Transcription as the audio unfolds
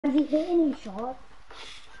Has he hit any shots?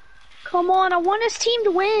 Come on, I want his team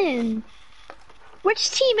to win. Which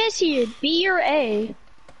team is he? B or A?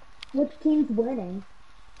 Which team's winning?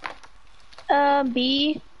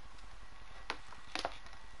 B.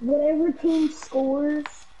 Whatever team scores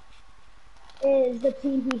is the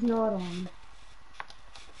team he's not on.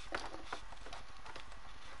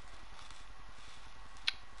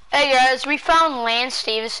 Hey guys, we found Lance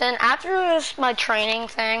Stephenson. After my training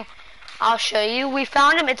thing, I'll show you. We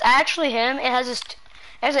found him. It's actually him. It has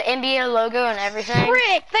an NBA logo and everything.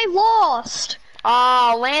 Frick, they lost.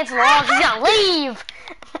 Oh, Lance lost. He's gonna leave.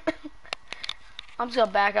 I'm just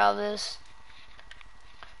gonna back out of this.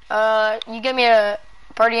 You give me a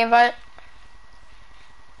party invite?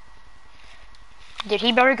 Dude,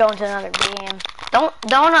 he better go into another game.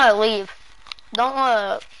 Don't leave. Don't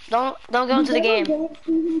go into the game. Lance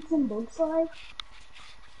Stephenson looks like?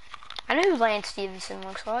 I know who Lance Stephenson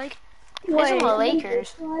looks like. He's Wait, on the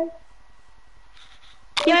Lakers.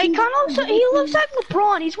 Yeah, he looks like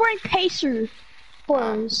LeBron. He's wearing Pacer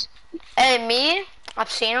clothes. Hey, me?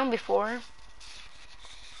 I've seen him before.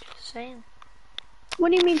 Just saying.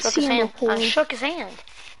 What do you mean Shook his seeing hand. him? I shook his hand.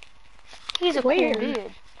 He's a Where? cool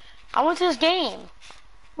dude. I went to his game.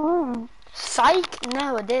 Oh. Psych?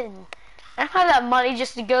 No, I didn't. I don't have that money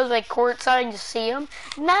just to go like courtside and just see him.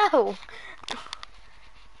 No.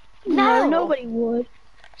 No, nobody would.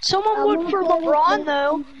 Someone would for LeBron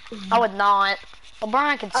though. I would not.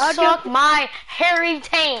 LeBron can suck my hairy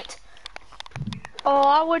taint. Oh,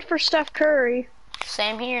 I would for Steph Curry.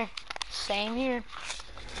 Same here. Same here.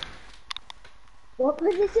 What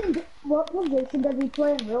position does he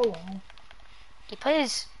play in real life? He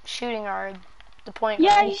plays shooting guard. The point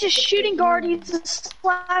Yeah, guard. he's just shooting guard. He's a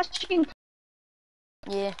slashing.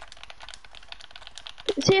 Yeah.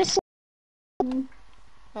 Is he a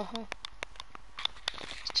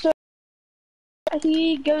So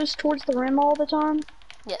he goes towards the rim all the time?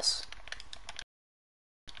 Yes.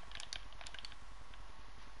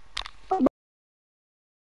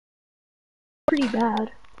 Pretty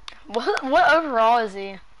bad. What overall is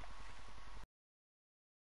he?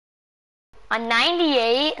 A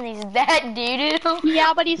 98 and he's that doo-doo?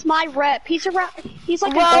 Yeah, but he's my rep. He's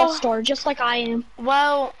like an all-star, just like I am.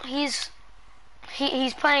 Well, he's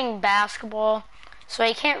playing basketball, so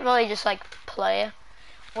he can't really just like play.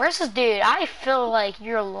 Where's this dude? I feel like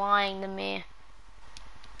you're lying to me.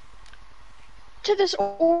 To this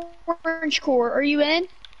orange core, are you in?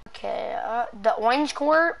 Okay, the orange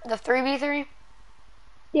court, the 3v3?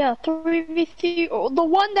 Yeah, 3v3. The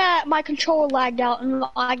one that my controller lagged out and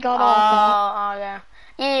I got off. Oh, yeah.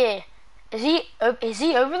 Yeah. Is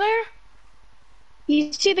he over there?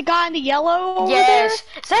 You see the guy in the yellow over Yes.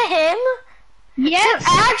 Is that him? Yes. Is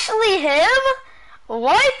that actually him?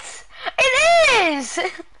 What? It is!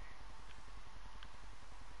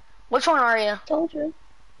 Which one are you? Told you.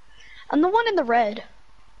 I'm the one in the red.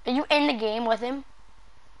 Are you in the game with him?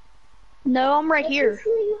 No, I'm right here.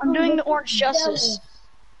 I'm doing the orange justice.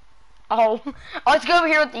 Oh, let's go over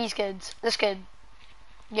here with these kids. This kid.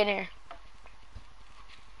 Get in here.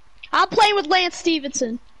 I'm playing with Lance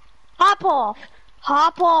Stephenson. Hop off.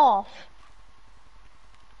 Hop off.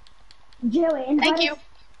 Joey, Thank you.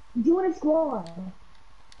 Join a squad.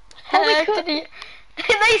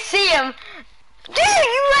 They see him. Dude,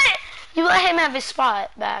 you let him have his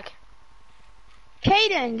spot back.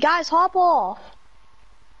 Caden, guys, hop off.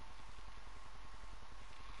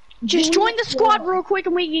 Just join the squad real quick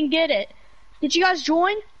and we can get it. Did you guys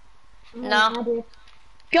join? No.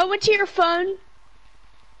 Go into your phone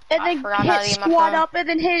and then hit squad up and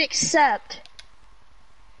then hit accept.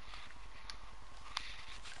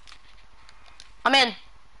 I'm in.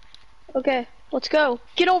 Okay, let's go.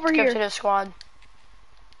 Get over here. Go to the squad.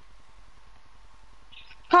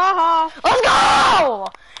 Ha ha. Let's go!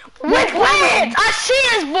 With Lance! I see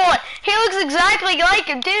his boy! He looks exactly like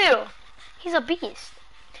him too! He's a beast.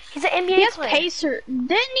 He's an NBA player. Pacer.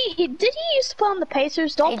 Did he used to play on the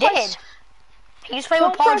Pacers? He did. He used to play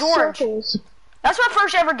with Paul George. Circles. That's my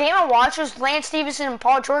first ever game I watched was Lance Stephenson and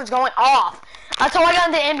Paul George going off. That's how I got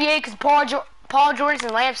into the NBA because Paul George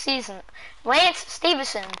and Lance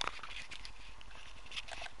Stephenson.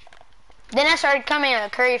 Then I started becoming a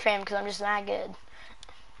Curry fan because I'm just that good.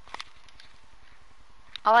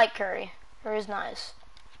 I like Curry. Curry's nice.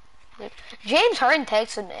 James Harden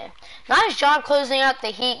texted me. Nice job closing out the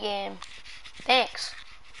Heat game. Thanks.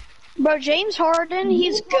 Bro, James Harden,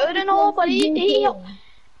 he's good and all, but he's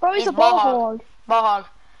a ball hog. Ball hog.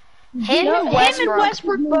 Him and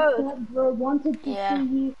Westbrook both. Yeah.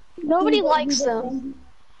 Nobody likes them.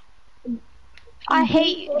 I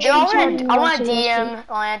hate James Harden. I want to DM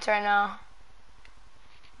Lance right now.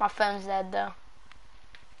 My phone's dead though.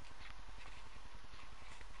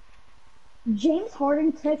 James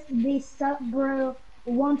Harden texted me, "Sup, bro?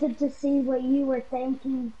 Wanted to see what you were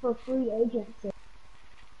thinking for free agency."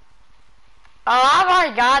 Oh, I've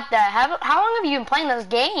already got that. How long have you been playing this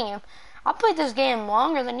game? I played this game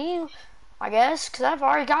longer than you, I guess, because I've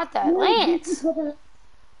already got that. No, Lance!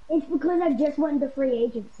 it's because I just went into free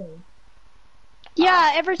agency.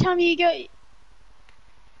 Yeah, every time you go...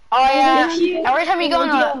 Oh, yeah. you- Every time you go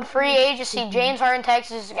into free agency, James Harden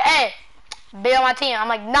texts, "Hey, be on my team." I'm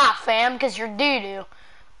like, "Nah, fam, because you're doo-doo.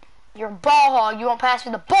 You're a ball hog. You won't pass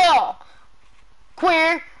me the ball.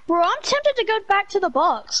 Queer." Bro, I'm tempted to go back to the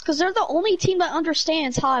Bucks, because they're the only team that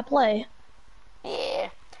understands how I play. Yeah.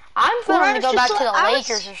 I'm feeling to go back to the I was-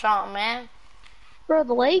 Lakers or something, man. Bro,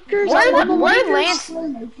 the Lakers... I love the Lakers.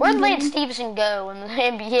 Where'd Lance Stevenson go in the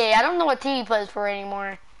NBA? I don't know what team he plays for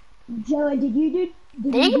anymore. Joey, did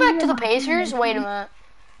Did he go back to the Pacers? Wait a minute.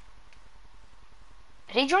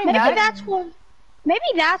 Did he join Maybe back? Maybe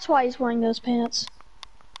that's why he's wearing those pants.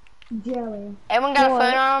 Joey, Everyone got a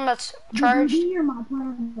phone on him that's charged? did you do your my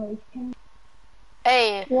formation?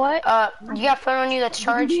 Hey, What? you got a phone on you that's Did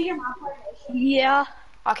you charged? do your my formation? Yeah.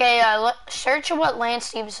 Okay, search what Lance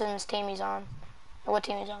Stevenson's team he's on. Or what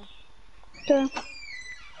team he's on. Okay.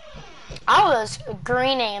 I was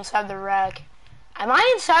greening inside the wreck. Am I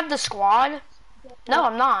inside the squad? No,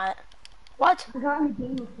 I'm not. What? I got in a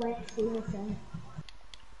game with Lance Stevenson.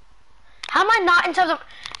 How am I not inside the...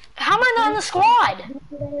 How am I not in the squad?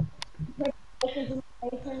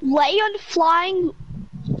 Lion flying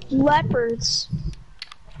leopards.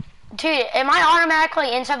 Dude, am I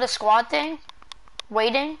automatically inside the squad thing?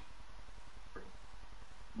 Waiting?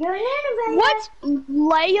 You're an innovator. What's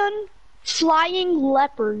lion flying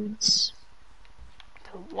leopards?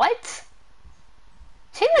 What?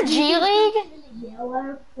 Is he in the G League?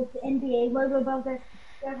 Yellow with the NBA logo above their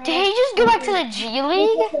head. Did he just go back to the G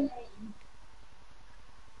League?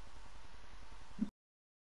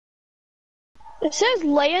 It says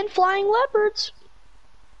lion flying leopards.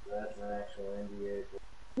 That's an actual NBA.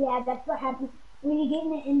 Yeah, that's what happens when you get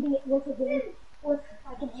in an NBA with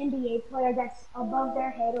like an NBA player that's above their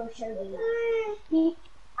head or shoulder.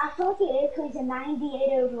 I feel like he is because he's a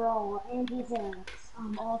 98 overall and he's an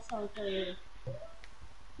all-star player.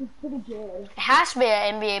 He's pretty good. It has to be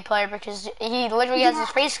an NBA player because he literally has his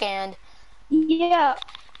face scanned. Yeah.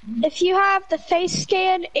 If you have the face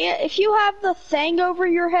scan, if you have the thing over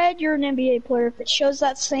your head, you're an NBA player. If it shows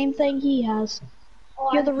that same thing he has,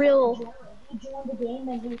 you're the real. He joined the game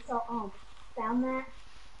and he saw found that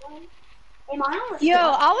one. Am I on the Yo, squad?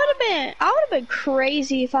 Oh, I would have been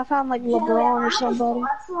crazy if I found like LeBron or somebody.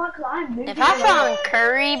 If I found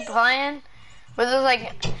Curry playing, where there's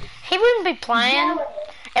like, he wouldn't be playing.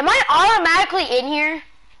 Am I automatically in here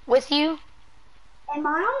with you? Am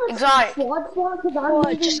I on the Exotic. squad? Because I'm What?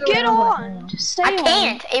 moving Just get around right on. now. Just stay I on.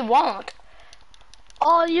 can't. It won't.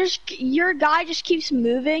 Oh, your guy just keeps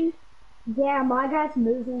moving. Yeah, my guy's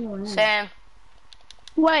moving around. Sam.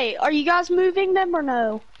 Wait, are you guys moving them or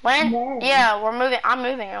no? When? No. Yeah, we're moving. I'm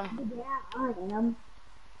moving him. Yeah, I am.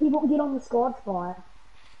 He won't get on the squad spot.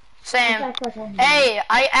 Sam. That's like on Hey,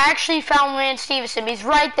 I actually found Lance Stevenson. He's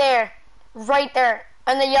right there. Right there.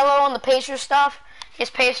 And the yellow on the Pacer stuff. He has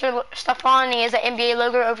Pacer stuff on and he has the NBA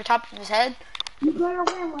logo over top of his head. You better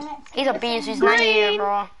win, Lance. He's a beast. He's Green. 98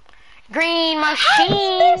 overall. Green How did you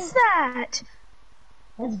machine. miss that?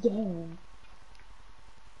 That's game.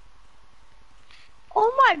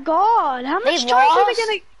 Oh my god, how much They times are they lost?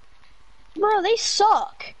 gonna... Bro, they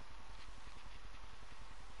suck.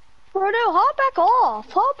 Bro, no, hop back off.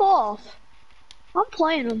 Hop off. I'm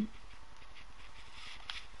playing them.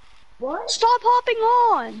 What? Stop hopping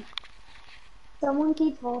on. Someone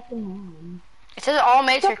keeps hopping on. It says all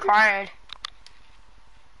mates required.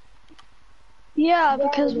 Yeah,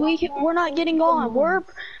 because we're not getting on.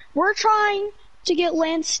 We're trying to get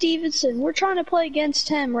Lance Stevenson. We're trying to play against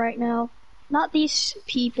him right now. Not these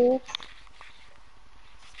people.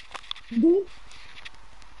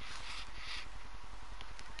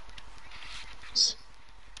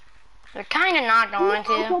 They're kind of not going I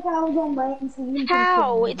to. thought I was on Lance Stevenson's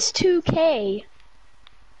How? team. It's 2K.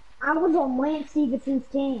 I was on Lance Stevenson's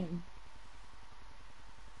team.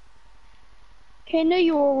 Okay, no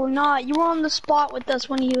you were not. You were on the spot with us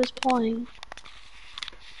when he was playing.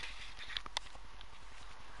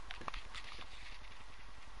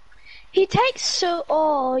 He takes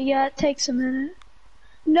oh yeah, it takes a minute.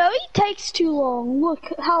 No, he takes too long.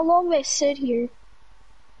 Look how long they sit here.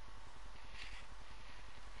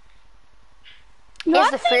 He No,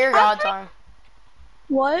 has the fear gods on.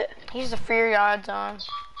 What? He's the fear gods on.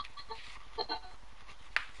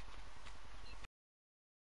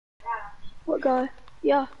 What guy?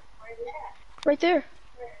 Yeah. Right there.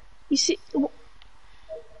 You see,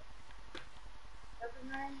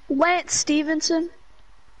 Lance Stephenson.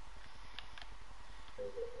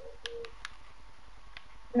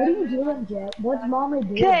 What are you doing, Jet? What's Mommy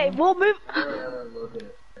doing? Okay, we'll move. Look at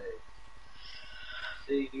it.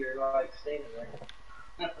 See, you're like standing there.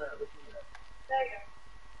 Look at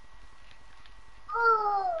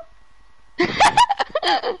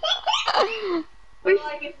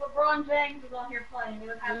Like if LeBron James was on here playing, he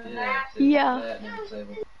would have the match. Yeah.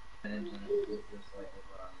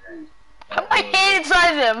 I have my hand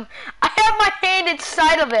inside of him. I have my hand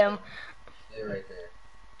inside of him. Stay right there.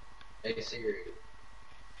 Hey Siri,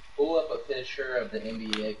 pull up a picture of the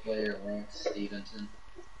NBA player Lance Stephenson.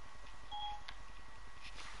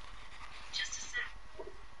 Just a sec. I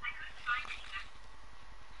couldn't find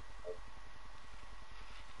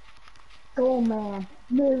anything. Oh man.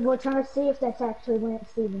 Dude, we're trying to see if that's actually Lance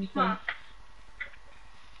Stephenson. Huh.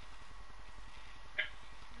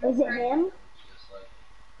 Is it him?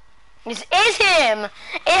 This is him. It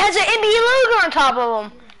has an NBA logo on top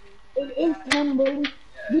of him. It is him, dude.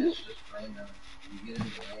 Yeah, it's just random. You get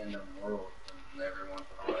into random worlds and every once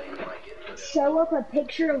in a while you might get put Show up a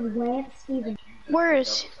picture of Lance Stephenson. Where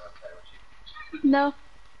is? No.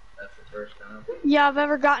 That's the first time. Yeah, I've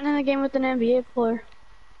ever gotten in a game with an NBA player.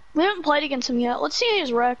 We haven't played against him yet. Let's see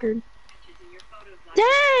his record.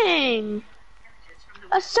 Dang!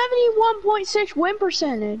 A 71.6 win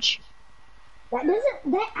percentage. That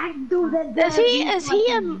doesn't, that, I do that. Is he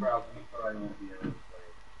a... You probably won't be able to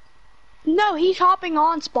play. No, he's hopping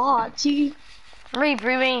on spots. He...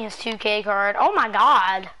 Reproving his 2K card. Oh my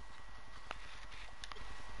god.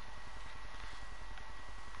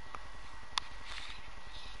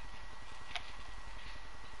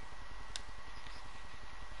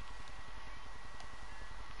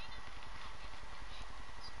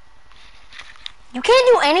 You can't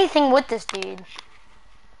do anything with this dude.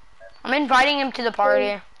 I'm inviting him to the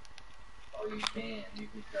party. Oh, you can. You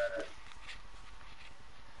can try to.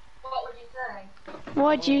 What would you say?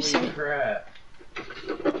 What'd you Holy say? crap.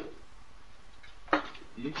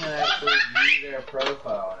 You can actually view their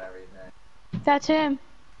profile and everything. That's him.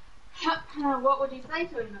 What would you say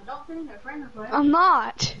to him? Don't send him a friend request. I'm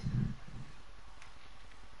not.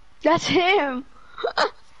 That's him.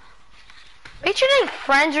 Make sure to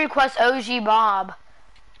friends request OG Bob.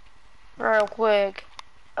 Real quick.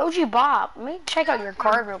 OG Bob, let me check out your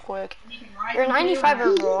card real quick. You're 95 He's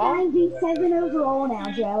overall. 97 overall now,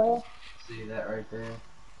 Joey. See that right there?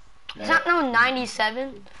 He's not no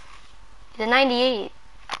 97. He's a 98.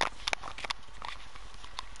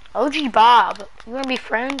 OG Bob, you wanna be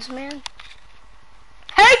friends, man?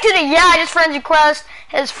 Hey to the I just friends request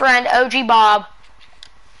his friend OG Bob.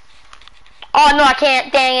 Oh no, I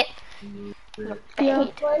can't. Dang it. Yeah.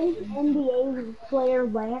 He plays NBA player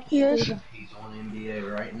Lance Yes. Stephenson. He's on NBA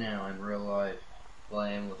right now in real life,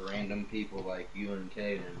 playing with random people like you and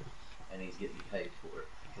Caden, and he's getting paid for it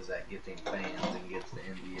because that gets him fans and gets the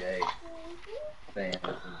NBA fans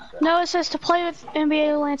and stuff. No, it says to play with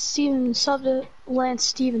NBA Lance Stephenson, sub to Lance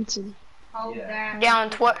Stephenson. Hold Yeah. that. Yeah, on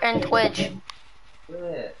Twitch.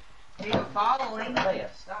 Quit. He's following. Hey,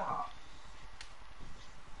 stop.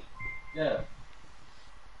 Yeah.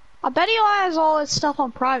 I bet he has all his stuff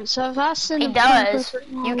on private, so if I send He him does.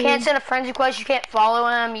 You can't send a friend request, you can't follow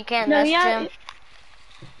him, you can't message him.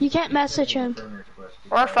 You can't message him.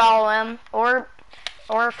 Or follow him. Or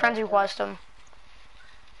friends request him.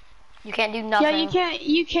 You can't do nothing. Yeah,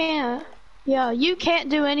 you can't. Yeah, you can't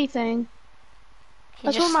do anything.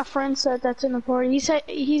 That's what my friend said that's in the party. He said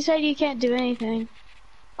you can't do anything.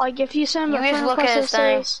 Like if you send him a You just friend look at request his that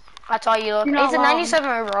thing. says, That's all you look. You're not He's a wrong. 97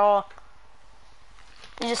 overall.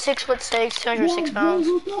 He's a 6'6", 206 pounds.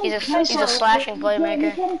 He's a slashing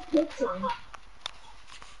playmaker. Look at his picture.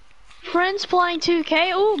 friends playing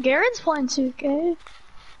 2K. Ooh, Garrett's playing 2K.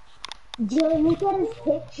 Joey, look at his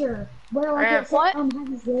picture. Where like it What? has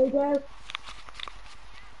his logo.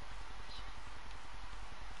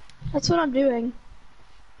 That's what I'm doing.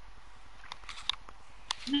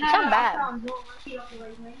 It's not bad.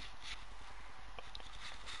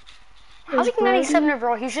 How's he 97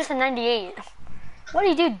 overall? He's just a 98. What do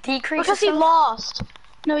you do? Decrease? Because he yourself? lost.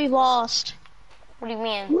 No, he lost. What do you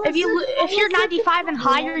mean? If you're 95 and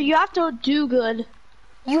higher, you have to do good.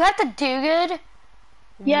 You have to do good?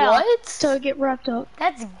 Yeah. What? To get wrapped up.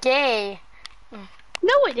 That's gay.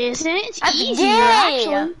 No, it isn't. It's That's easier, gay.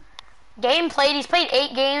 actually. Game played. He's played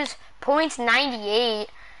 8 games. Points 98.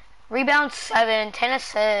 Rebounds 7. 10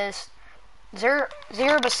 assists. 0%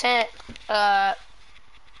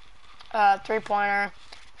 3-pointer.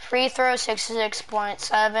 Free throw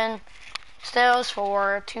 66.7. Steals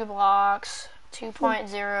 4. 2 blocks.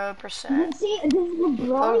 2.0%. See, this is LeBron.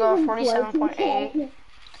 Field goal even 47.8.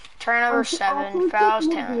 Turnover 7. Fouls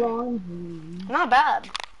 10. Not bad.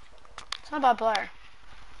 It's not a bad player.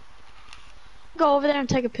 Go over there and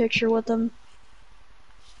take a picture with him.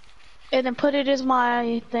 And then put it as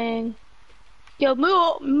my thing. Yo,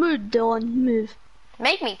 move, Dylan, move.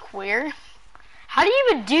 Make me queer. How do you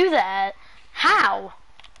even do that? How?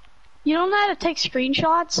 You don't know how to take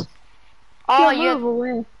screenshots? Oh, Yo, move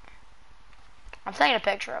away. I'm taking a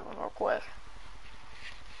picture of him real quick.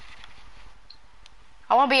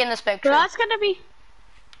 I want to be in this picture. But that's gonna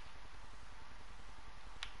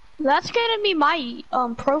be my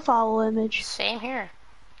profile image. Same here.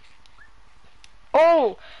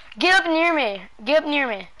 Oh, get up near me. Get up near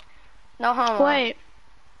me. No homo. Wait.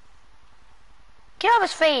 Get off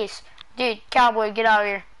his face. Dude, cowboy, get out of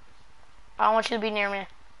here. I don't want you to be near me.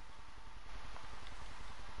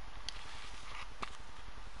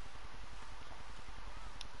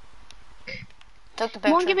 Took the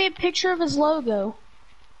picture. Won't give me a picture of his logo.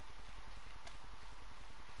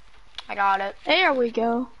 I got it. There we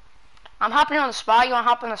go. I'm hopping on the spot. You want to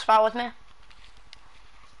hop on the spot with me?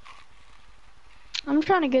 I'm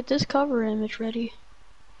trying to get this cover image ready.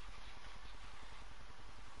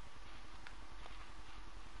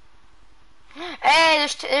 Hey,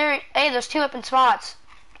 there's two open spots.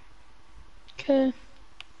 Okay.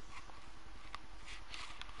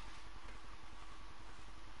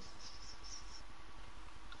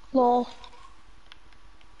 Lol.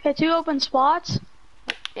 Okay, 2 open spots.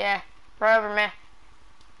 Yeah, right over me.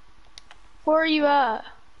 Where are you at?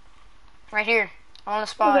 Right here, on the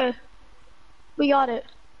spot. Okay. We got it.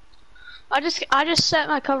 I just set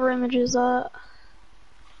my cover images up.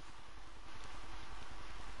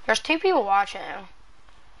 There's 2 people watching.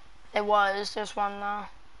 There's one though.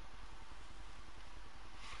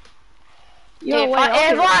 Yo, Dude, wait,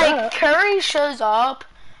 if like Curry shows up,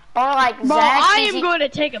 or like bro, Zach, I am going to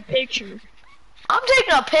take a picture. I'm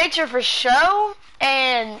taking a picture for show,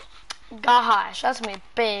 and gosh, that's gonna be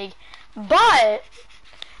big. But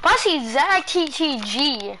if I see Zach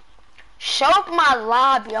TTG show up in my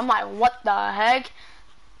lobby, I'm like, what the heck?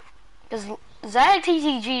 Because Zach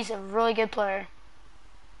TTG is a really good player.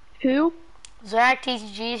 Who? Zach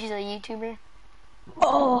TTG, he's a YouTuber.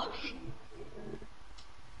 Oh.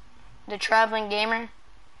 The traveling gamer.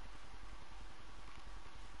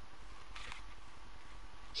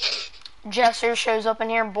 Jester shows up in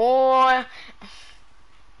here, boy.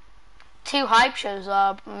 2 hype shows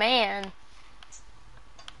up, man.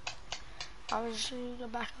 I was just gonna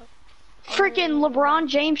back up. Freaking LeBron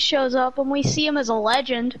James shows up and we see him as a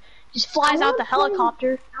legend. Just flies out the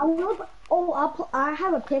helicopter. I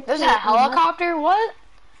have a picture. There's a helicopter? What?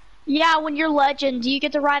 Yeah, when you're legend, you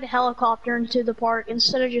get to ride a helicopter into the park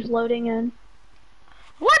instead of just loading in.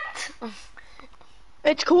 What?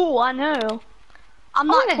 It's cool, I know. I'm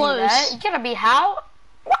not close. You gotta be how?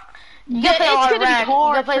 What? You gotta play a lot of rag.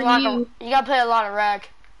 You gotta play a lot of rag.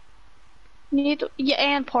 You need to, yeah,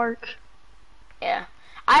 and park. Yeah.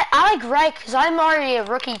 I like rag because I'm already a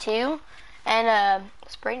rookie too, and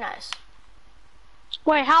it's pretty nice.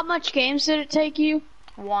 Wait, how much games did it take you?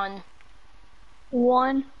 1.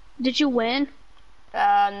 1? Did you win? No,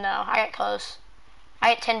 I got close.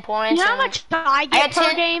 I got 10 points. You know how much I get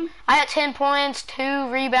per game? I got 10 points, 2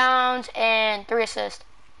 rebounds, and 3 assists.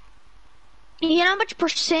 You know how much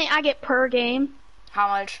percent I get per game? How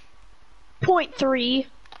much? 0.3.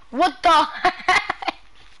 What the heck?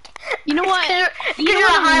 You know what? You're a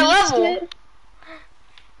high level. Get?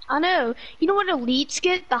 I know. You know what elites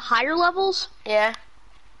get? The higher levels? Yeah.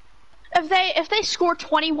 If they score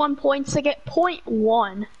 21 points, they get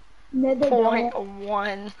 0.1. No, they don't.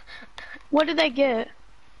 0.1. What do they get?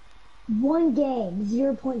 1 game,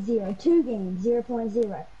 0.0. 2 games,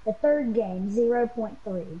 0.0. The 3rd game,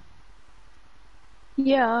 0.3.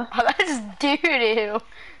 Yeah. Oh, that's doo-doo.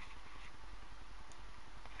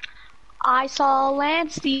 I saw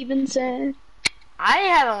Lance Stephenson. I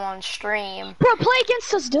have him on stream. Bro, play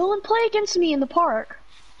against us, Dylan. Play against me in the park.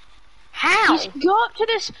 How? You go up to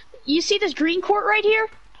this. You see this green court right here?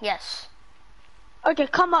 Yes. Okay,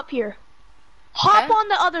 come up here. Hop on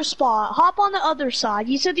the other spot. Hop on the other side.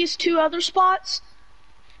 You said these 2 other spots?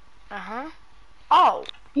 Uh-huh. Oh.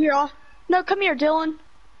 Here, no, come here, Dylan.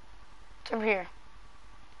 It's over here.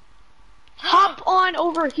 Hop on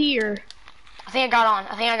over here. I think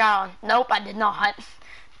I got on. Nope, I did not.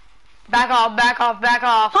 Back off, back off, back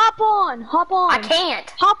off. Hop on. I can't.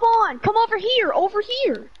 Hop on. Come over here.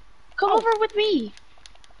 Come over with me.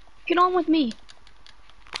 Get on with me.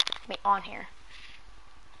 Me on here.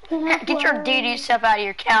 Get your doo-doo stuff out of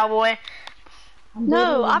here, cowboy.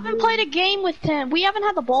 No, I haven't played a game with him. We haven't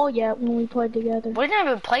had the ball yet when we played together. We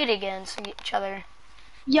never played against each other.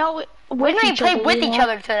 Yeah, We didn't even play with each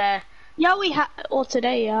other today. Yeah, we have. Well,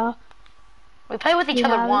 today, yeah. We played with each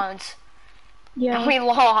other once. Yeah. And we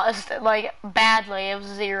lost, like, badly. It was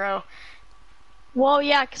 0. Well,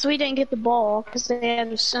 yeah, because we didn't get the ball, because they had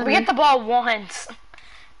the center. We got the ball once.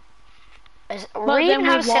 We even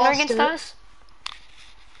have a center against us?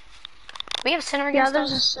 We have center against us? Yeah,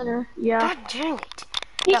 there's a center, yeah. God dang it.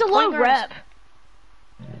 He's That a low point guard's- rep.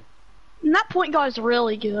 And that point guard is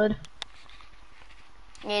really good.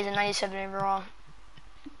 Yeah, he's a 97 overall.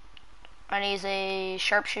 And he's a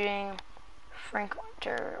sharpshooting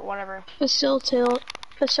Frank-or whatever. Facilitator.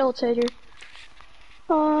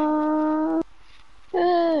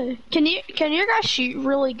 Can you guys shoot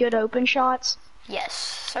really good open shots? Yes,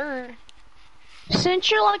 sir.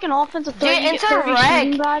 Since you're like an offensive threat, Dude, you get 30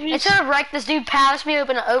 shooting badges. Instead of wreck, this dude passed me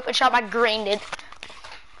open an open shot. I greened it.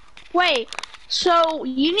 Wait, so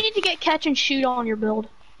you need to get catch and shoot on your build.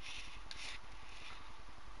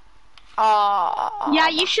 Yeah,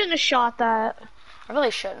 you shouldn't have shot that. I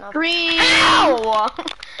really shouldn't have. Green. Ow!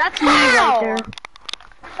 That's me right there.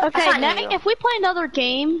 That's Okay, not now you. if we play another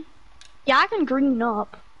game, yeah, I can green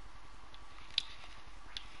up.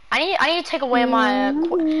 I need to take away my. I don't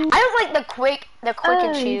like the quick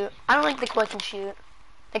and shoot. I don't like the quick and shoot.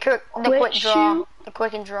 The quick draw. shoot? The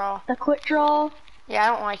quick and draw. The quick draw. Yeah, I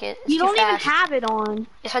don't like it. It's You too don't even fast. have it on.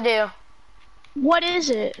 Yes, I do. What is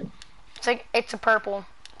it? It's a purple.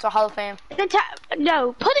 It's a Hall of Fame.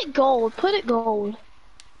 No, put it gold. Put it gold.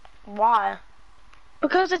 Why?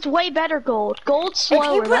 Because it's way better gold. Gold's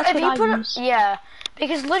slower. That's what I use. Yeah,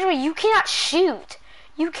 because literally you cannot shoot.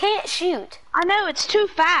 You can't shoot. I know, it's too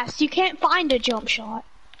fast. You can't find a jump shot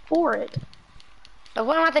for it. Like,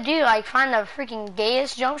 what do I have to do? Like, find the freaking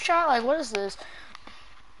gayest jump shot? Like, what is this?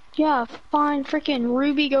 Yeah, find freaking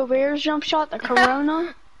Ruby Gobert's jump shot, the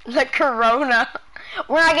Corona. The Corona.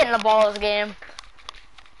 We're not getting the ball this game.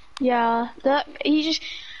 Yeah,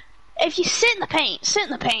 if you sit in the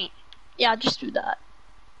paint. Yeah, just do that.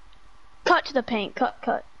 Cut to the paint,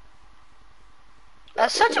 cut.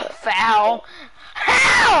 That's such a foul.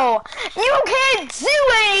 How? You can't do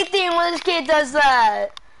anything when this kid does that.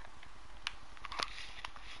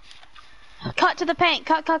 Cut to the paint,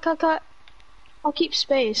 cut. I'll keep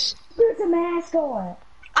space. There's a mascot.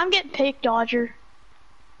 I'm getting pick dodger.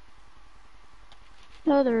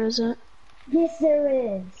 No, there isn't. Yes, there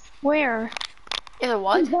is. Where? Is it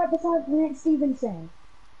what? He's right beside Grant Stevenson.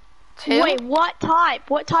 Two? Wait, what type?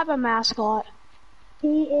 What type of mascot?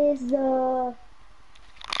 He is the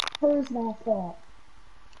Spurs mascot.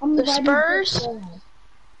 The Spurs?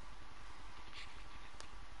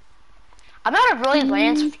 I'm not a really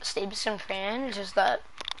Lance Stevenson fan. It's just that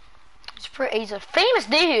he's a famous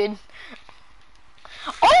dude.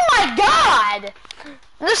 Oh my God!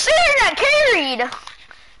 The center got carried.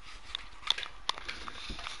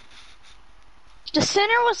 The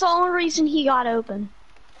center was the only reason he got open.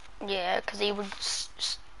 Yeah, because he would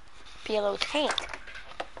be a little tank.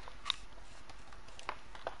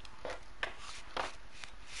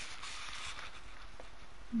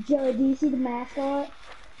 Joe, do you see the mascot?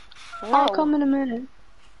 No. I'll come in a minute.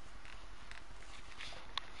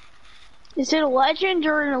 Is it a legend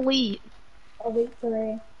or an elite? Elite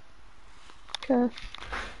 3. Okay.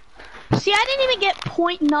 See, I didn't even get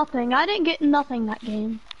point nothing. I didn't get nothing that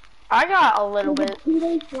game. I got a little bit.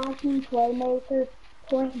 He's flashing playmaker,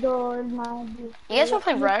 point guard, 90. You guys want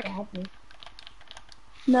to play rec?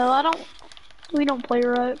 No, I don't. We don't play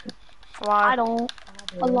rec. Why? I don't.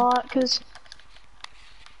 A lot, because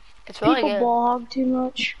It's really people good. blog too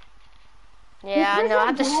much. Yeah, I know. I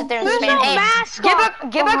have to sit there and There's spam. no Hey,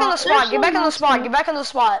 mascot. get back on the spot. There's Get no back on the spot. mascot. Get back on the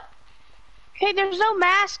spot. Okay, there's no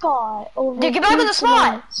mascot. Over Dude, get back on the 2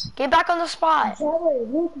 spot. minutes. Get back on the spot. Joey,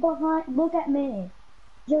 look behind, look at me.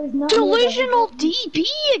 Joey's not Delusional DB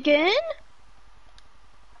again?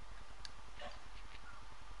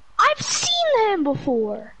 I've seen him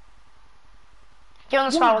before. Get on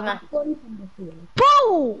the spot with me.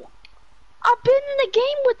 Bro! I've been in a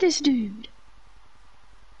game with this dude.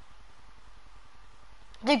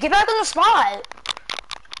 Dude, get back on the spot.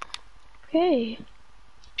 Okay.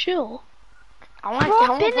 Chill. I want Bro,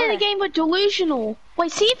 to I've been in a game with Delusional.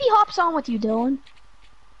 Wait, see if he hops on with you, Dylan.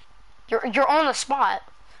 You're on the spot.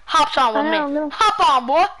 Hops on with I know, me. no. Hop on,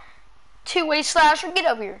 boy. Two-way slasher. Get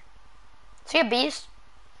over here. See a beast?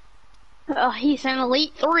 He's an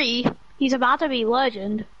Elite 3. He's about to be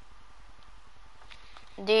legend.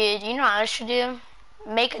 Dude, you know what I should do?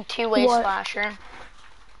 Make a two-way What? slasher.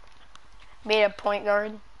 Be a point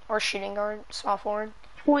guard or shooting guard, small forward.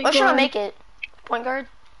 Point What should I guard. make it? Point guard?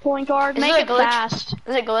 Point guard, Is make it it a glitch? fast.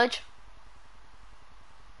 Is it glitch?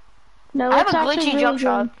 No, I have it's a actually glitchy really jump good.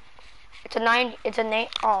 shot. It's a 9. It's a 8.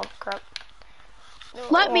 Oh crap.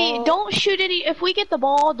 Let me, don't shoot any, if we get the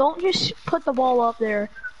ball, don't just put the ball up there.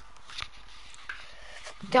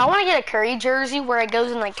 Dude, I want to get a Curry jersey where it goes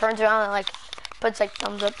and like turns around and like puts like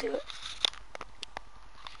thumbs up to it.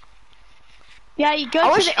 Yeah, you go I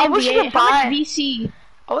to wish- the I wish you NBA. could How buy- much VC?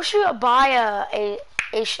 I wish you could buy a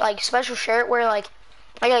like special shirt where like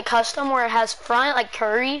a custom where it has front like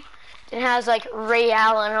Curry and it has like Ray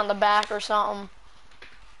Allen on the back or something.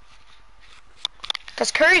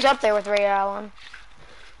 Cause Curry's up there with Ray Allen.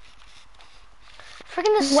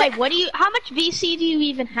 Freaking the Wait, what do you, how much VC do you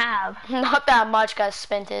even have? Not that much, cause I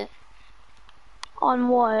spent it. On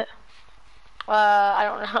what? I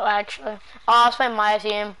don't know actually. Oh, I'll spend my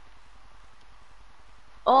team.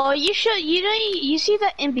 Oh, you should, you know, you see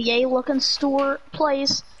that NBA looking store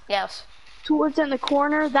place Yes. towards in the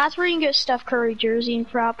corner? That's where you can get Steph Curry jersey and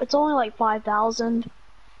crap. It's only like 5,000.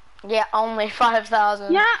 Yeah, only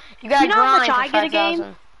 5,000. Yeah, You gotta you know how grind much for I get a game?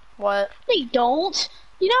 5,000. What? They don't.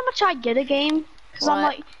 You know how much I get a game? Because I'm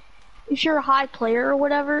What? like, if you're a high player or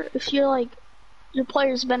whatever, if you're like, your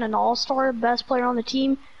player's been an all-star, best player on the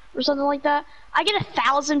team, or something like that, I get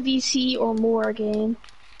 1,000 VC or more a game.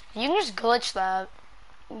 You can just glitch that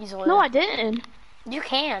easily. No, I didn't. You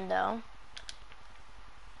can though.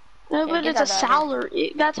 No, Yeah, but get it's a that out of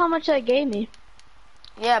salary. That's how much they gave me.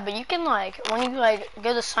 Yeah, but you can like when you like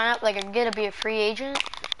go to sign up like and get to be a free agent,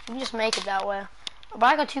 you can just make it that way.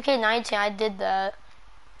 Back on 2K19, I did that.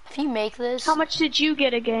 If you make this, How much did you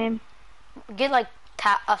get a game? get like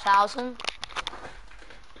 1,000.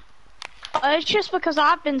 It's just because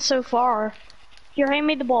I've been so far. Here, hand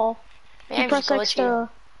me the ball. Man, You press it's X glitchy. to...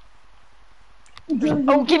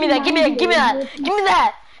 Oh, give me that! Give me that! Give me that! Give me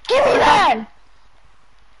that! Give me that!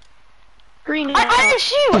 Green. I didn't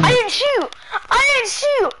shoot! I didn't shoot! I didn't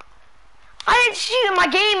shoot! I didn't shoot! My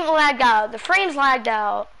game lagged out. The frames lagged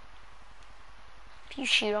out. If you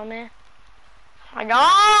shoot on me. Oh my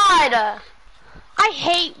god! I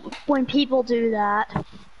hate when people do that.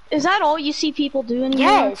 Is that all you see people do anymore?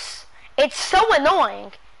 Yes! It's so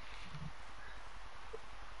annoying.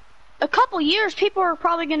 A couple years, people are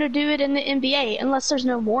probably going to do it in the NBA, unless there's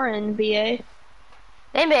no more NBA.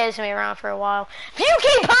 The NBA's gonna be around for a while. If you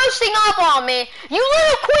keep posting up on me, you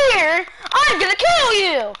little queer, I'm gonna kill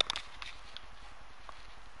you!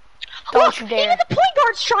 Don't Look, you dare. even the point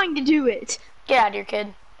guard's trying to do it. Get out of here,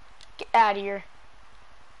 kid. Get out of here.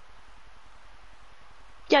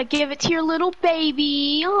 Yeah, give it to your little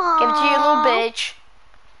baby. Aww. Give it to your little bitch.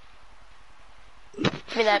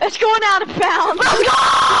 Give me that. It's going out of bounds. Let's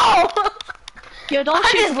go! Yo, don't I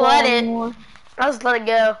shoot just the ball let it. anymore. I just let it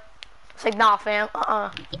go. It's like, nah, fam.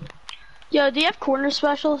 Yo, do you have corner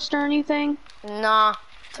specialist or anything? Nah.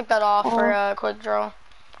 Took that off for a quick draw.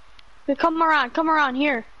 Here, come around,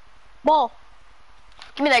 here. Ball.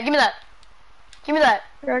 Give me that, give me that. Give me that.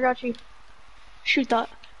 Here, I got you. Shoot that.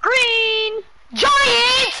 Green!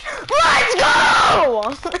 Giants! Let's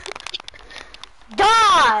go!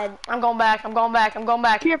 God! I'm going back, I'm going back, I'm going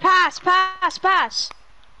back. Here, pass. Go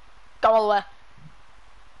all the way.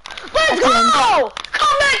 Let's go!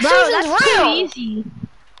 Comeback Bro, season's that's too real! easy.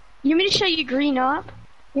 You want me to show you green up?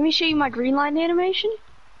 You want me to show you my green line animation?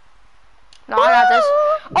 No, I got this.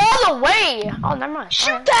 All the way! Oh, never mind.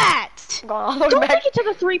 Shoot Alright. that! I'm going all the way Don't back. take it to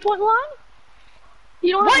the 3-point line.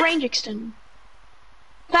 You don't What? have range extend.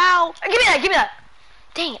 Foul. Give me that, give me that.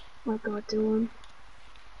 Dang it. Oh my god, Dylan.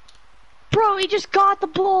 Bro, he just got the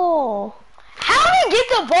ball. How did he get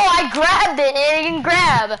the ball? I grabbed it and he didn't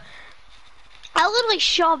grab. I literally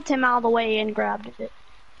shoved him out of the way and grabbed it.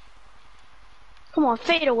 Come on,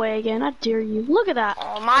 fade away again. I dare you. Look at that.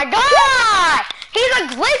 Oh my god! He's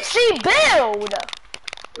a glitchy build!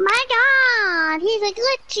 My god, he's a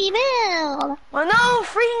glitchy build. Well, no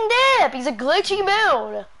freaking dip! He's a glitchy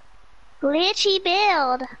build! Glitchy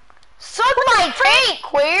build. Suck my taint,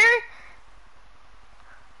 queer!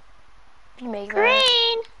 You make that.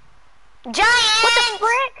 Green. Giants! What the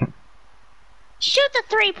frick? Shoot the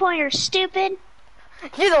 3-pointer, stupid.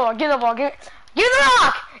 Give the ball, give the ball, give the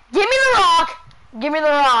rock! Give me the rock! Give me the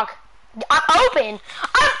rock! I'm open!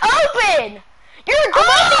 I'm open! You're a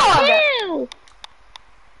dog! Ew.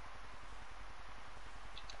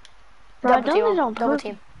 Bro, Double team, double purpose.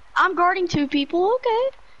 team. I'm guarding 2 people,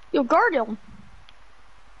 okay. You'll guard them.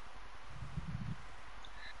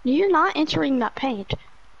 You're not entering that paint.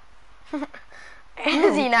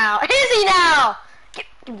 Is he now? Is he now?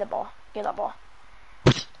 Give me the ball. Give me that ball.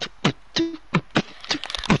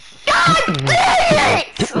 God dang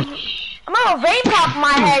it! I'm gonna vein pop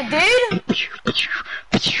my head, dude.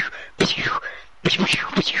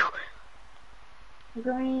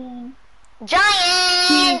 Green.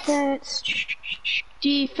 Giant! Defense.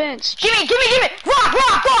 Defense. Gimme!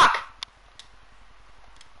 Rock!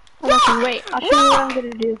 Okay, wait, I'll show you what I'm gonna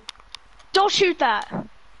do. Don't shoot that.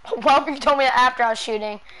 Well, you told me that after I was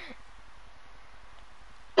shooting.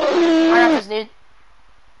 I got this, dude.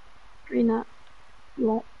 Green that. You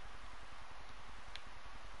won't.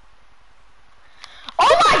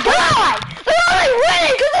 Oh my god! They're already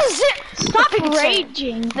winning because Stop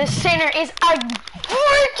raging. the center is a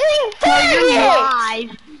freaking No, you're idiot!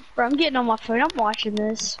 live. Bro, I'm getting on my phone. I'm watching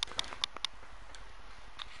this.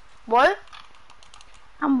 What?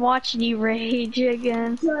 I'm watching you rage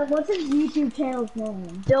again. So what's his YouTube channel's name?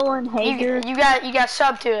 Dylan Hager. You got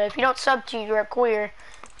sub to it. If you don't sub to it, you're a queer.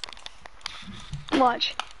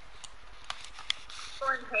 Watch.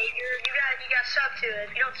 Dylan Hager, you got sub to it.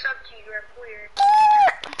 If you don't sub to it, you're a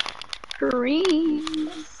queer. Green.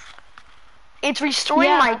 It's restoring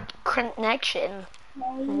Yeah. my connection.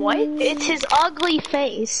 What? It's his ugly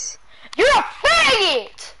face. You're a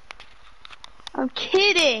faggot! I'm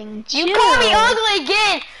kidding. You Chill. call me ugly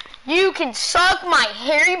again! You can suck my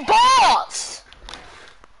hairy balls!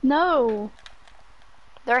 No.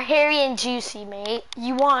 They're hairy and juicy, mate.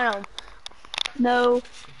 You want them? No.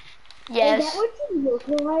 Yes. Is that what you look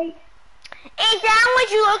like? Is that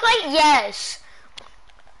what you look like? Yes.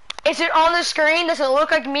 Is it on the screen? Does it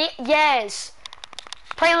look like me? Yes.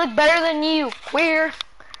 Probably look better than you, queer.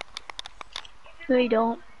 No, you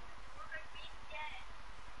don't.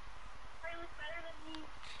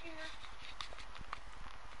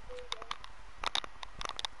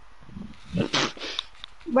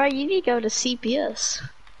 Bro, you need to go to CPS.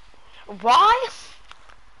 Why?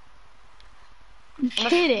 I'm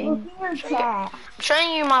kidding. Look in your chat. I'm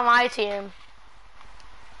showing you my team.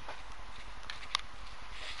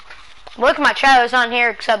 Look at my chat, it's on here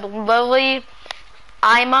except Lily,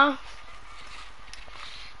 Ima.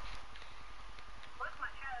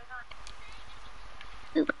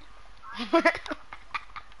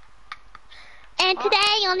 And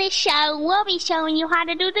today on this show, we'll be showing you how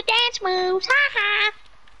to do the dance moves. Ha ha.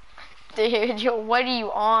 Dude, yo, what are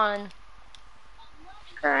you on?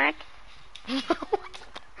 Correct.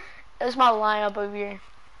 That's my lineup over here.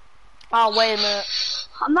 Oh, wait a minute.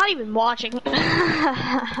 I'm not even watching.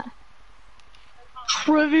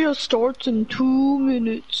 Trivia starts in 2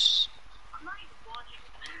 minutes.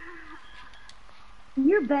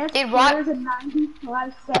 Your best Dude, what? player is a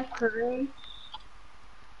 95 Steph Curry.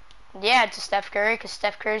 Yeah, it's a Steph Curry, because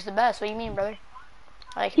Steph Curry's the best. What do you mean, brother?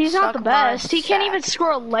 Like, He's not the suck my best. He can't sack. even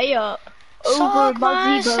score a layup over Suck my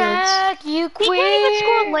Muggsy Bogues. sack, you He queer. can't even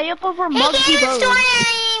score a layup over He Muggsy can't Bogues.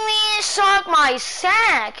 even suck my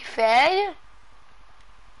sack, Fed.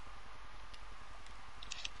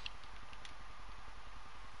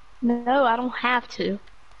 No, I don't have to.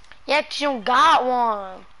 Yeah, 'cause you don't got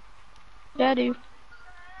one. Yeah, I do.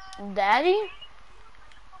 Daddy?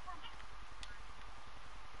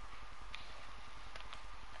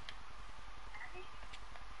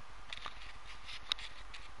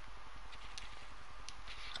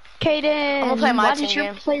 Kaden, I'm gonna play my why team does your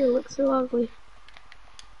game. player look so ugly?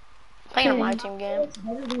 Playing on my team game.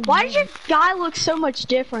 Why does your guy look so much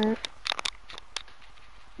different?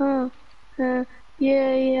 Yeah,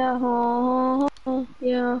 yeah, yeah,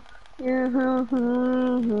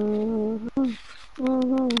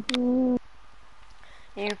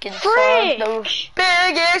 You can Frick! suck the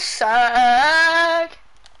biggest sack.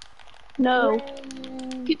 No.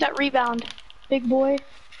 Get that rebound, big boy,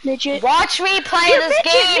 midget. Watch me play You're this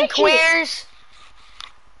midget, game, midget. queers.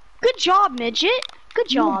 Good job, midget. Good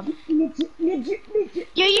job. Midget.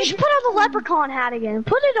 Yeah, you should put on the leprechaun hat again.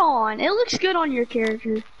 Put it on. It looks good on your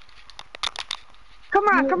character. Come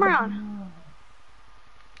around, come around.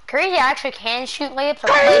 Curry actually can shoot layups. I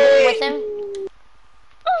played with him.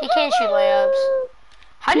 He can shoot layups.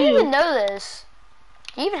 How do you even know this?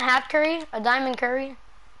 Do you even have Curry? A diamond Curry?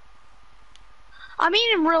 I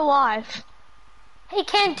mean in real life. He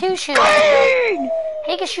can too shoot layups.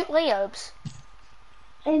 He can shoot layups.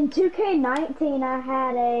 In 2K19, I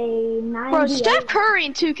had a 98. Bro, Steph Curry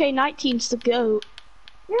in 2K19's the GOAT.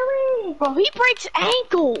 Really? Bro, he breaks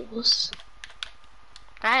ankles.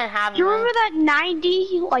 I didn't have him. You remember that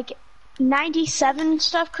 90, like 97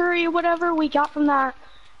 Steph Curry or whatever we got from that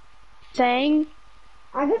thing?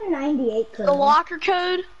 I got a 98 code. The locker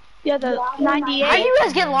code? Yeah, the Yeah, How do 98. you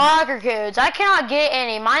guys get locker codes? I cannot get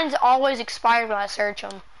any. Mine's always expired when I search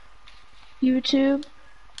them. YouTube.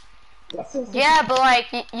 Yes, yes, yes. Yeah, but like,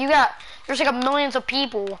 you got, there's like millions of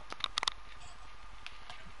people.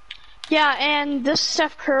 Yeah, and this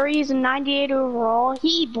Steph Curry is a 98 overall.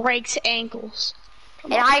 He breaks ankles.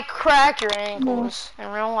 And I crack your ankles in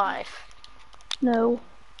real life. No.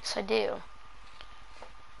 Yes, I do.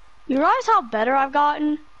 You realize how better I've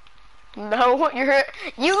gotten? No,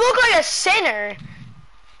 you look like a sinner.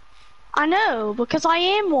 I know, because I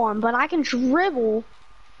am one, but I can dribble.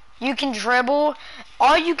 You can dribble.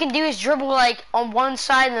 All you can do is dribble like on one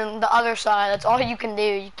side and then the other side. That's all you can do.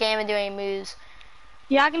 You can't even do any moves.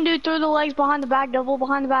 Yeah, I can do through the legs, behind the back, double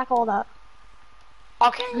behind the back, all that.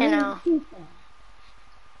 Okay, you know.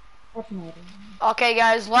 That's amazing. Okay,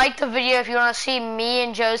 guys, like the video if you want to see me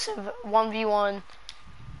and Joseph 1v1.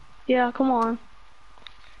 Yeah, come on.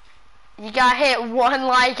 You gotta hit 1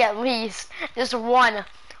 like at least. Just one.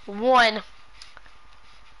 1.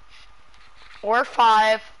 Or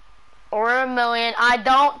 5. Or 1,000,000. I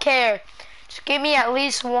don't care. Just give me at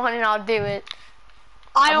least 1 and I'll do it.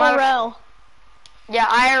 IRL. Yeah,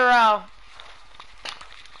 IRL.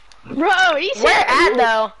 Bro, he's Where at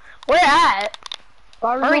though? Where at?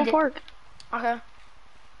 Barberville Park. Okay.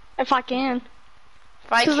 If I can.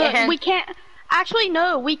 If I can. We can't. Actually,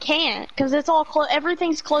 no, we can't, because it's all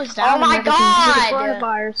everything's closed down. Oh my and everything due to God!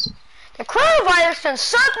 coronavirus. The coronavirus can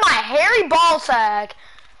suck my hairy ball sack.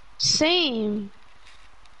 Same.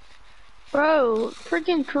 Bro,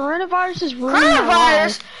 freaking coronavirus is ruining my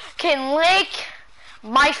Coronavirus life. can lick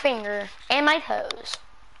my finger and my toes.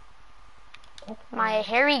 My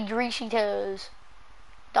hairy, greasy toes.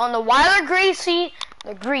 Don't know why they're greasy.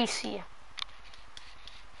 They're greasy.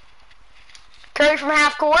 Curry from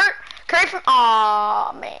half court. Curry from.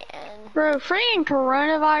 Aw, man. Bro, freaking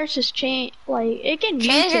coronavirus is it can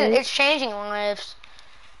mutate. It's changing lives.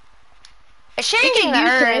 It's changing the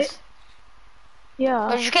earth. Yeah.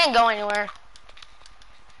 Because you can't go anywhere.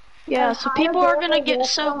 Yeah, so people are gonna get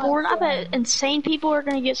so bored. I bet insane people are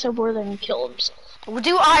gonna get so bored they're gonna kill themselves. We'll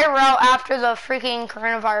do IRL after the freaking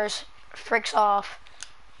coronavirus freaks off.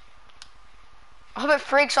 I hope it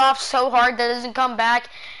freaks off so hard that it doesn't come back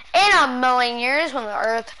in 1,000,000 years when the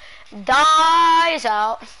earth dies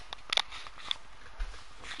out.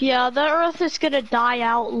 Yeah, the earth is gonna die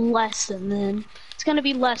out less than then. It's gonna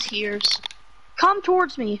be less years. Come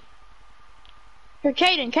towards me. Here,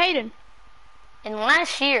 Caden. In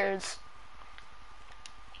last years.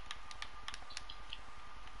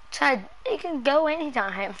 It can go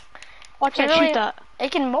anytime. Watch that, shoot that.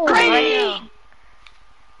 It can mold right now.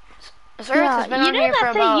 This earth has been on here for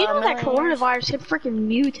about you know that 1,000,000 years. coronavirus can freaking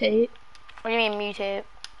mutate. What do you mean mutate?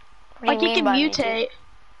 What do Like you it mean can by mutate.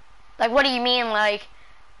 Like what do you mean like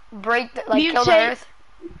kill the Mutate. earth?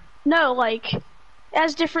 No, like it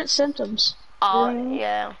has different symptoms. Oh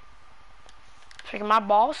yeah. Freaking my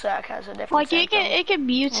ball sack has a different Like symptom. it can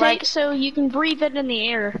mutate Like- so you can breathe it in the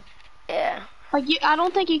air. Yeah. Like I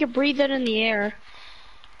don't think you can breathe it in the air.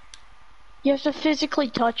 You have to physically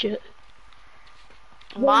touch it.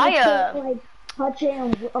 My Touch it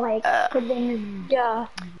and put it in. Yeah.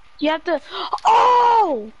 You have to.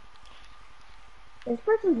 Oh! This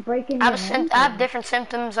person's breaking. I have different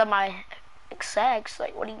symptoms of my sex.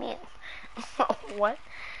 Like, what do you mean? What?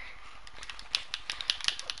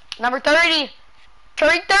 Number 30.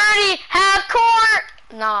 Curry 30. Half court.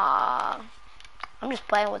 Nah. I'm just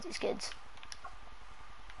playing with these kids.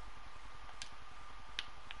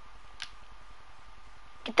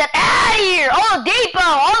 Get that out of here! Oladipo,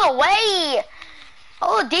 all the way!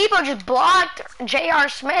 Oladipo just blocked J.R.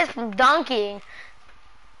 Smith from dunking.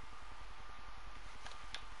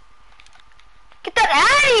 Get that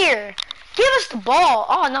out of here! Give us the ball.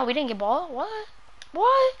 Oh no, we didn't get ball. What?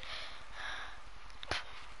 What?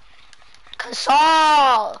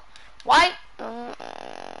 Casal. Why?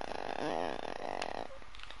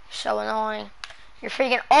 So annoying. You're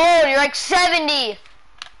freaking old. You're like 70.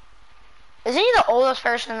 Isn't he the oldest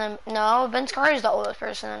person in the... No, Vince Carter is the oldest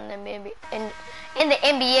person in the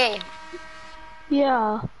NBA.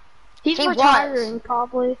 Yeah. He's He retiring, was.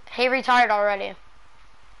 probably. He retired already.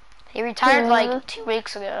 He retired like 2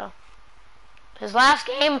 weeks ago. His last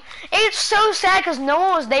game... It's so sad because no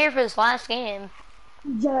one was there for his last game.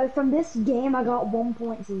 Joe, from this game, I got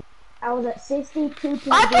 1.0. I was at 62 points.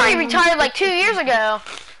 I thought he retired like 2 years ago.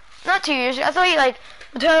 Not 2 years ago. I thought he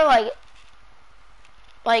retired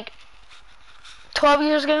like 12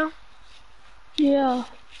 years ago. Yeah.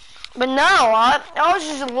 But no, I was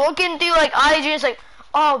just looking through IG. It's like,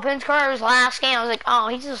 oh, Vince Carter's last game. I was like, oh,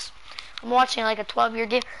 I'm watching like a 12-year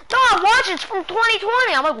game. No, I'm watching. It's from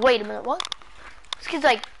 2020. I'm like, wait a minute, what?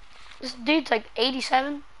 This dude's like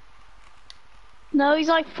 87. No, he's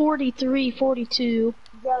like 43, 42.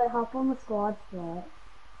 Joe, hop on the squad spot.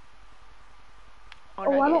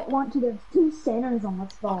 Oh, I don't want to. There's 2 centers on the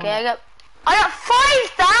spot. Okay, I got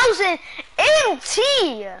 5,000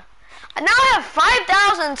 MT. And now I have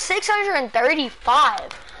 5,635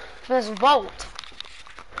 from this vault.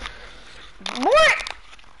 More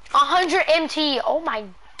 100 MT. Oh my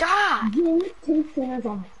god. James, 2 centers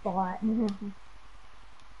on the spot.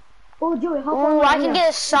 Oh, Joey, hop on. Ooh, I can here. get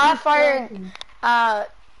a Sapphire,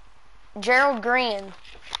 Gerald Green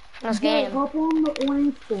from this Joey, game. hop on the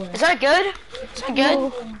orange for it. Is that good? Is that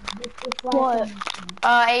good? What?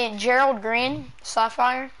 A Gerald Green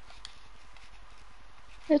Sapphire.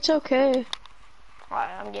 It's okay.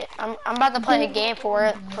 Alright, I'm about to play a game for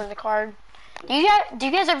it, for the card. Do you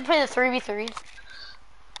guys ever play the 3v3s?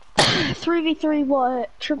 3v3 what?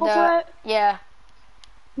 Triple threat? Yeah.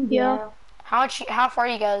 Yeah. How far are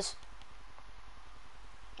you guys?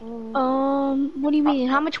 What do you mean?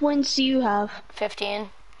 How much wins do you have? 15.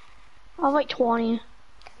 I have like 20.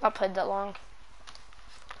 Not played that long.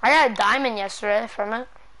 I got a diamond yesterday from it.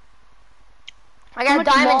 I got a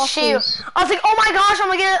diamond shoe. I was like, oh my gosh, I'm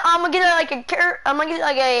gonna get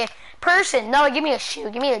like a person. No, give me a shoe.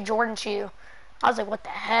 Give me a Jordan shoe. I was like, what the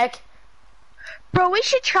heck? Bro, we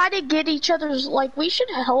should try to get each other's, like, we should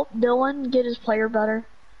help Dylan get his player better.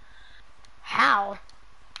 How?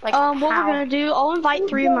 Like, what how? we're gonna do, I'll invite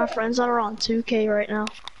 3 of my friends that are on 2K right now.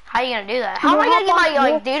 How are you gonna do that? How am I gonna get my,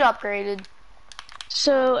 like, dude upgraded?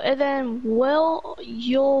 So, and then we'll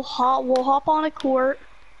hop on a court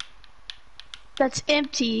that's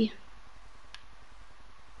empty.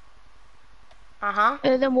 Uh-huh.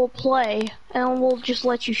 And then we'll play, and we'll just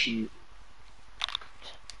let you shoot.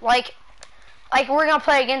 Like we're gonna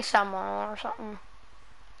play against someone or something.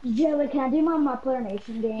 Joey, can I do my Player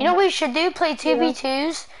Nation game? You know what we should do? Play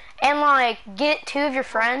 2v2s and like get 2 of your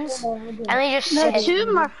friends and they just No, sit. 2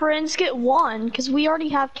 of my friends get 1, because we already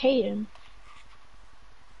have Caden.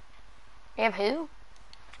 You have who?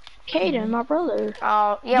 Caden, my brother.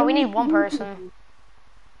 Oh, yeah, we need 1 person.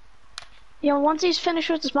 Yeah, once he's finished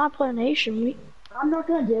with his My Player Nation, I'm not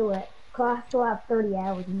gonna do it, cause I still have 30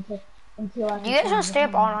 hours until I can. Do you guys want to stay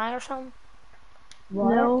up all night or something?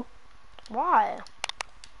 What? No. Why?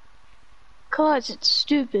 Cause it's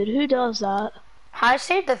stupid. Who does that? I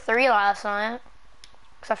stayed to 3 last night.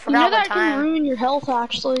 Cause I You forgot know what that time. can ruin your health,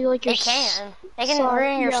 actually. Like your It can. It can sorry,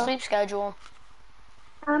 ruin your yeah. sleep schedule.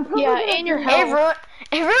 I'm probably Yeah, gonna and your do- health.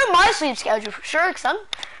 It ruined my sleep schedule for sure, cause I'm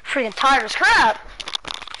freaking tired as crap.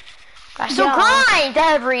 I still Yeah. grind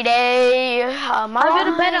every day. I go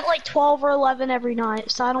to bed at like 12 or 11 every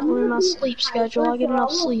night, so I don't ruin my sleep schedule. I get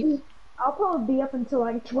enough sleep. I'll probably be up until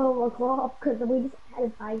like 12 o'clock because we just had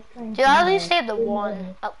an ice cream. Dude, I at least stay at the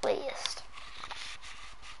 1 at least.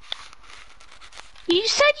 You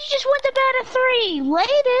said you just went to bed at 3,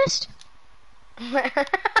 latest.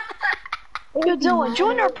 Yo, Dylan,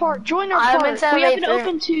 join our part. Join our I'm part. inside We have right an there.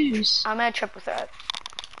 open 2s. I'm at triple threat.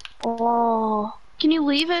 Oh, can you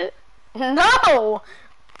leave it? No!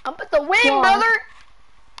 I'm at the win, Why? brother!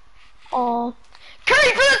 Oh,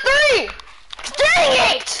 Curry for the 3!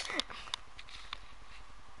 Dang it!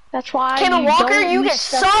 that's why. Kevin you Walker, don't you use can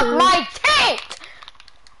step suck through. my taint!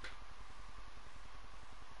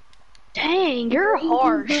 Dang, you're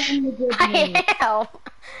harsh. I am.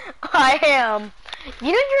 I am.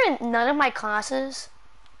 You know you're in none of my classes?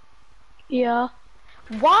 Yeah,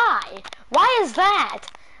 Why? Why is that?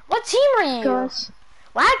 What team are you? Gus.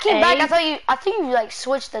 When I came back, A. I thought you like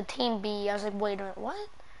switched to Team B. I was like, wait a minute, what?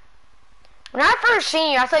 When I first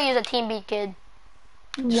seen you, I thought you was a Team B kid.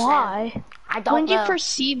 Why? I don't When know. did you first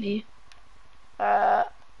see me? Like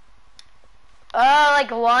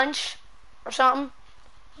lunch or something.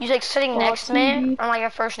 You was like sitting Oh, next to Team me B. on like our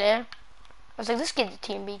first day. I was like, this kid's a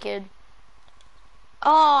Team B kid.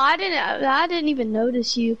 Oh, I didn't even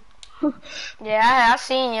notice you. Yeah, I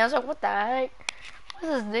seen you. I was like, what the heck?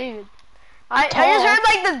 What's this dude? I just heard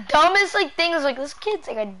like the dumbest like things. Like this kid's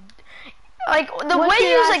like the What way did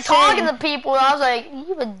he was I like say? talking to people. I was like,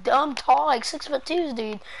 you a dumb tall like 6'2"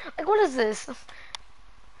 dude. Like what is this? Wait,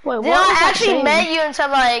 what Then was I I actually saying? met you and said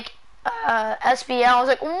like SBL. I was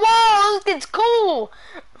like, whoa, this kid's cool.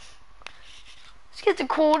 This kid's a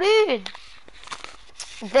cool dude.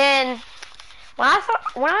 Then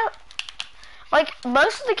like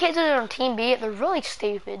most of the kids that are on Team B, they're really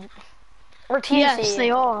stupid. Or Team C. Yes, they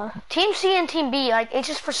are. Team C and Team B, like it's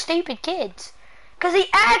just for stupid kids. Cause they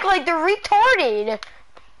act like they're retarded.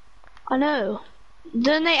 I know.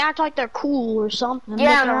 Then they act like they're cool or something.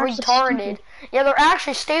 Yeah, but they're actually retarded. stupid. Yeah, they're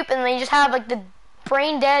actually stupid and they just have like the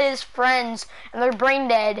brain deadest friends and they're brain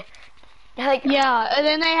dead. Like Yeah, and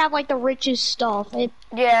then they have like the richest stuff.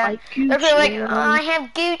 yeah. like They're Gucci like, or I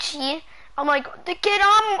have Gucci. I'm like, the kid,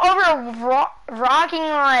 I'm over rocking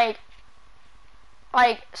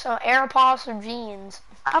like some Aeropostale jeans.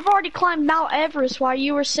 I've already climbed Mount Everest while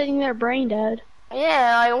you were sitting there brain dead.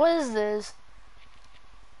 Yeah, like, what is this?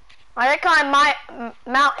 I climbed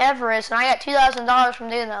Mount Everest, and I got $2,000 from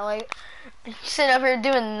doing that. Like, sitting up here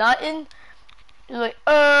doing nothing. He's like,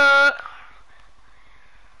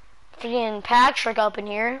 freaking Patrick up in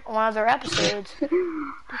here on one of their episodes.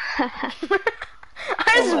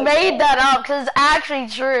 I just made that up because it's actually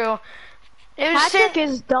true. It was Patrick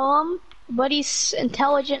is dumb, but he's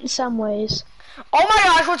intelligent in some ways. Oh my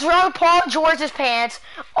gosh, what's wrong with Paul George's pants?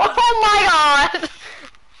 Oh my god!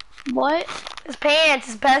 What? His pants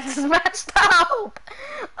is messed up.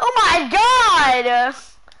 Oh my god!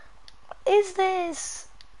 What is this?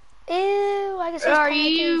 Ew, I guess. Are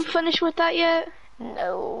you finished with that yet?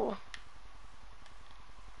 No.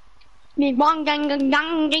 Ching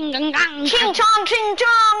Ching chong, ching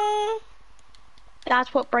chong!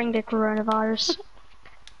 That's what bring the coronavirus.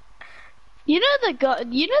 You know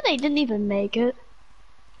they didn't even make it.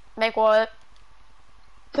 Make what?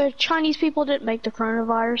 The Chinese people didn't make the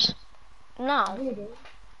coronavirus. No.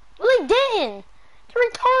 Well, they didn't. They're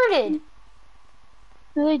retarded.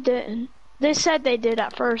 No, they didn't. They said they did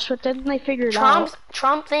at first, but then they figured out.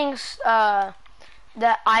 Trump thinks that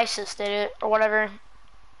ISIS did it or whatever.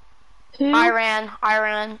 Who?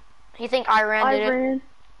 Iran. He think Iran did it.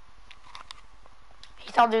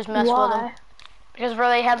 He thought they was messing with them. Because bro,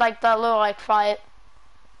 they had like that little like fight.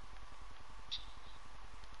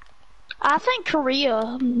 I think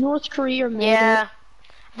North Korea made it. Yeah.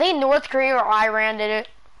 I think North Korea or Iran did it.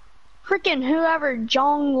 Freaking whoever,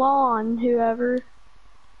 John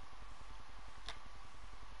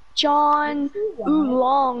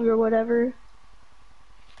Oolong or whatever.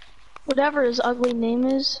 Whatever his ugly name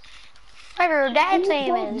is. Whatever her dad's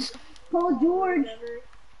name is. Paul George.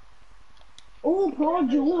 Oh, Paul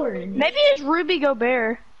George. Maybe it's Ruby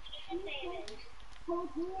Gobert. Paul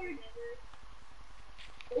George.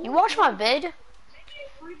 You watch my vid?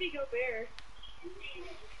 Ruby Gobert.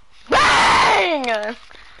 Bang!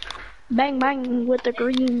 Bang bang with the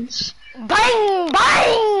greens. Bang!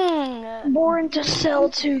 Bang! Born to sell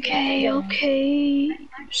 2K, okay. You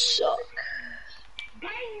suck.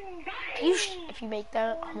 If you make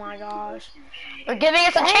that, oh my gosh. They're giving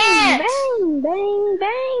us a Bang, chance! bang, bang,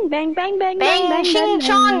 bang, bang, bang, bang, Bang, bang, ching, bang,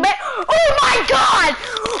 chong, bang. Oh my god!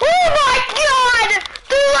 Oh my god!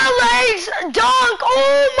 Through the legs, dunk!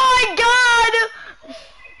 Oh my god!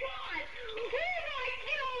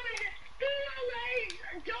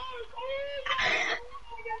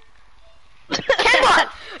 Kidbot!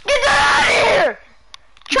 Get that out of here!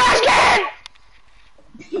 Trash can!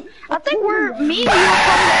 I think me and you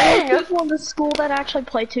are the only people in the school that actually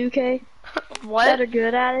play 2K. What? That are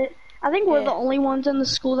good at it. I think we're the only ones in the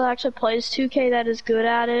school that actually plays 2K that is good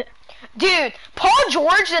at it. Dude, Paul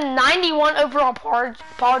George, the 91 overall Paul.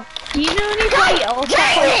 Do you know anybody else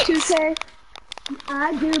that plays 2K?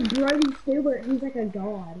 I do. Brody Stewart. He's like a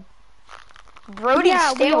god. Brody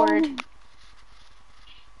Stewart.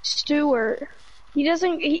 Stewart. He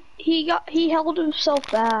doesn't. He held himself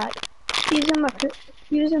back. He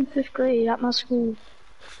was in 5th grade at my school.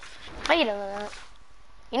 How you know that?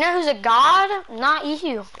 You know who's a god? Not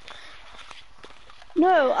you.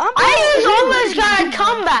 No, I almost got a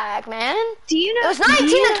comeback, man. Do you know? It was 19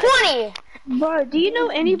 to 20. Bro, do you know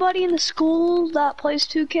anybody in the school that plays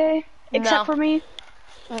 2K except for me?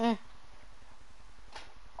 Mm-mm.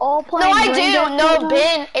 All playing. No, I do. No,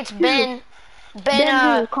 Ben. It's Ben.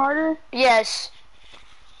 Ben who? Carter? Yes.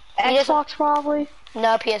 Xbox probably.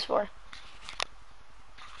 No, PS4.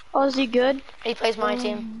 Oh, is he good? He plays my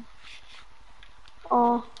team.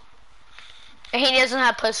 Oh. And he doesn't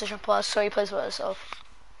have PlayStation Plus, so he plays by himself.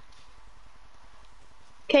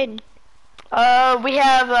 Caden. We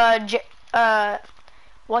have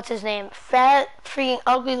what's his name? Fat, freaking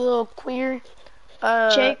ugly little queer.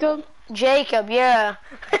 Jacob. Jacob, yeah.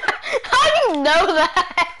 How do you know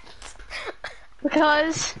that?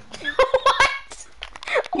 Because. What?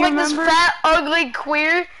 You Like remember? this fat, ugly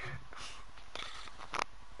queer.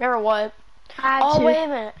 Remember what? Oh, wait a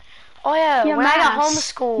minute. Oh yeah, when I got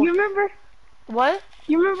homeschooled. You remember? What?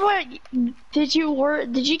 You remember what? Did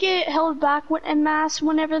you get held back in mass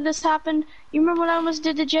whenever this happened? You remember what I almost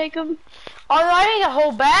did to Jacob? Oh, no, I didn't get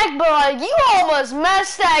hold back, but like you almost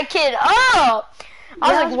messed that kid up.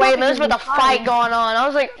 I was like, wait a minute, there's about a fight going on. I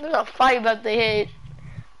was like, there's a fight about to hit.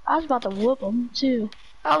 I was about to whoop him too.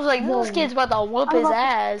 I was like, this kid's about to whoop his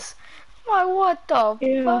ass. I'm like, what the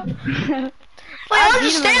fuck? Like, I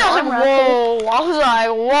understand. I was like, whoa. I was like,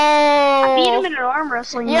 whoa. I beat him in an arm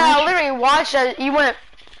wrestling match. Yeah, I literally watched that. He went.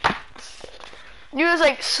 He was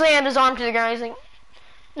like slammed his arm to the ground.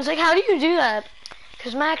 He's like, how do you do that?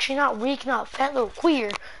 Because I'm actually not weak, not fat, little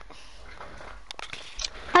queer.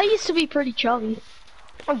 I used to be pretty chubby.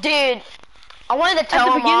 Dude, I wanted to At tell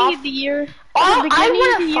the him beginning off. of the year, I want to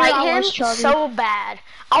I fight him was chubby. so bad.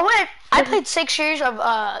 I played 6 years of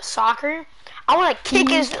soccer. I want to kick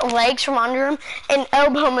his legs from under him and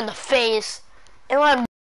elbow him in the face. And let him.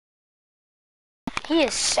 He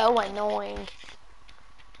is so annoying.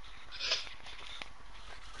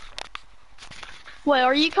 Wait,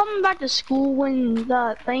 are you coming back to school when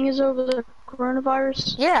that thing is over, the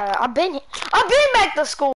coronavirus? Yeah, I've been back to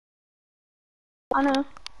school. I know.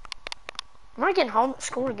 Am I getting home at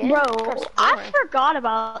school again? Bro, That's I boring. forgot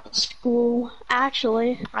about school,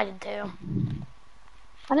 actually. I did too.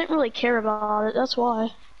 I didn't really care about it, that's why.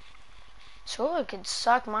 School could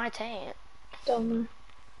suck my taint. Don't know.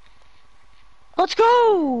 Let's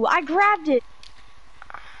go! I grabbed it!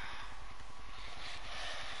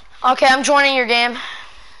 Okay, I'm joining your game.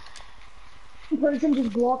 Person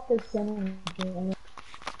just blocked the center.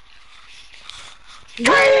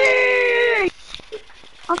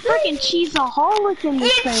 I'm freaking cheeseaholic in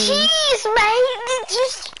this thing. Cheese, mate! It's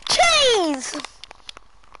just cheese!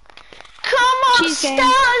 Come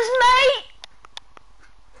upstairs, mate!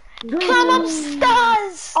 Come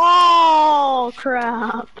upstairs! Oh,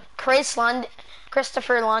 crap.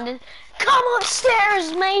 Christopher London. Come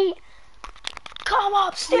upstairs, mate! Come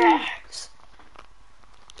upstairs!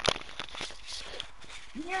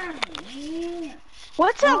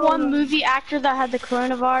 What's that one movie actor that had the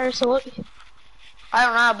coronavirus? I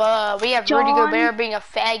don't know, but we have Rudy John? Gobert being a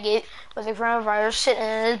faggot with the coronavirus sitting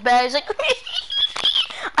in his bed. He's like,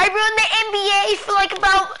 I ruined the NBA for like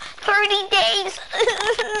about 30 days.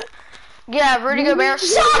 Yeah, Rudy Gobert,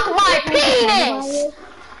 suck my penis!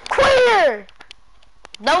 Queer!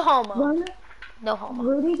 No homo. No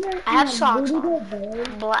homo. I have socks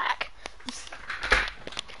on. Black.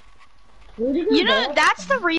 You know, that's the reason.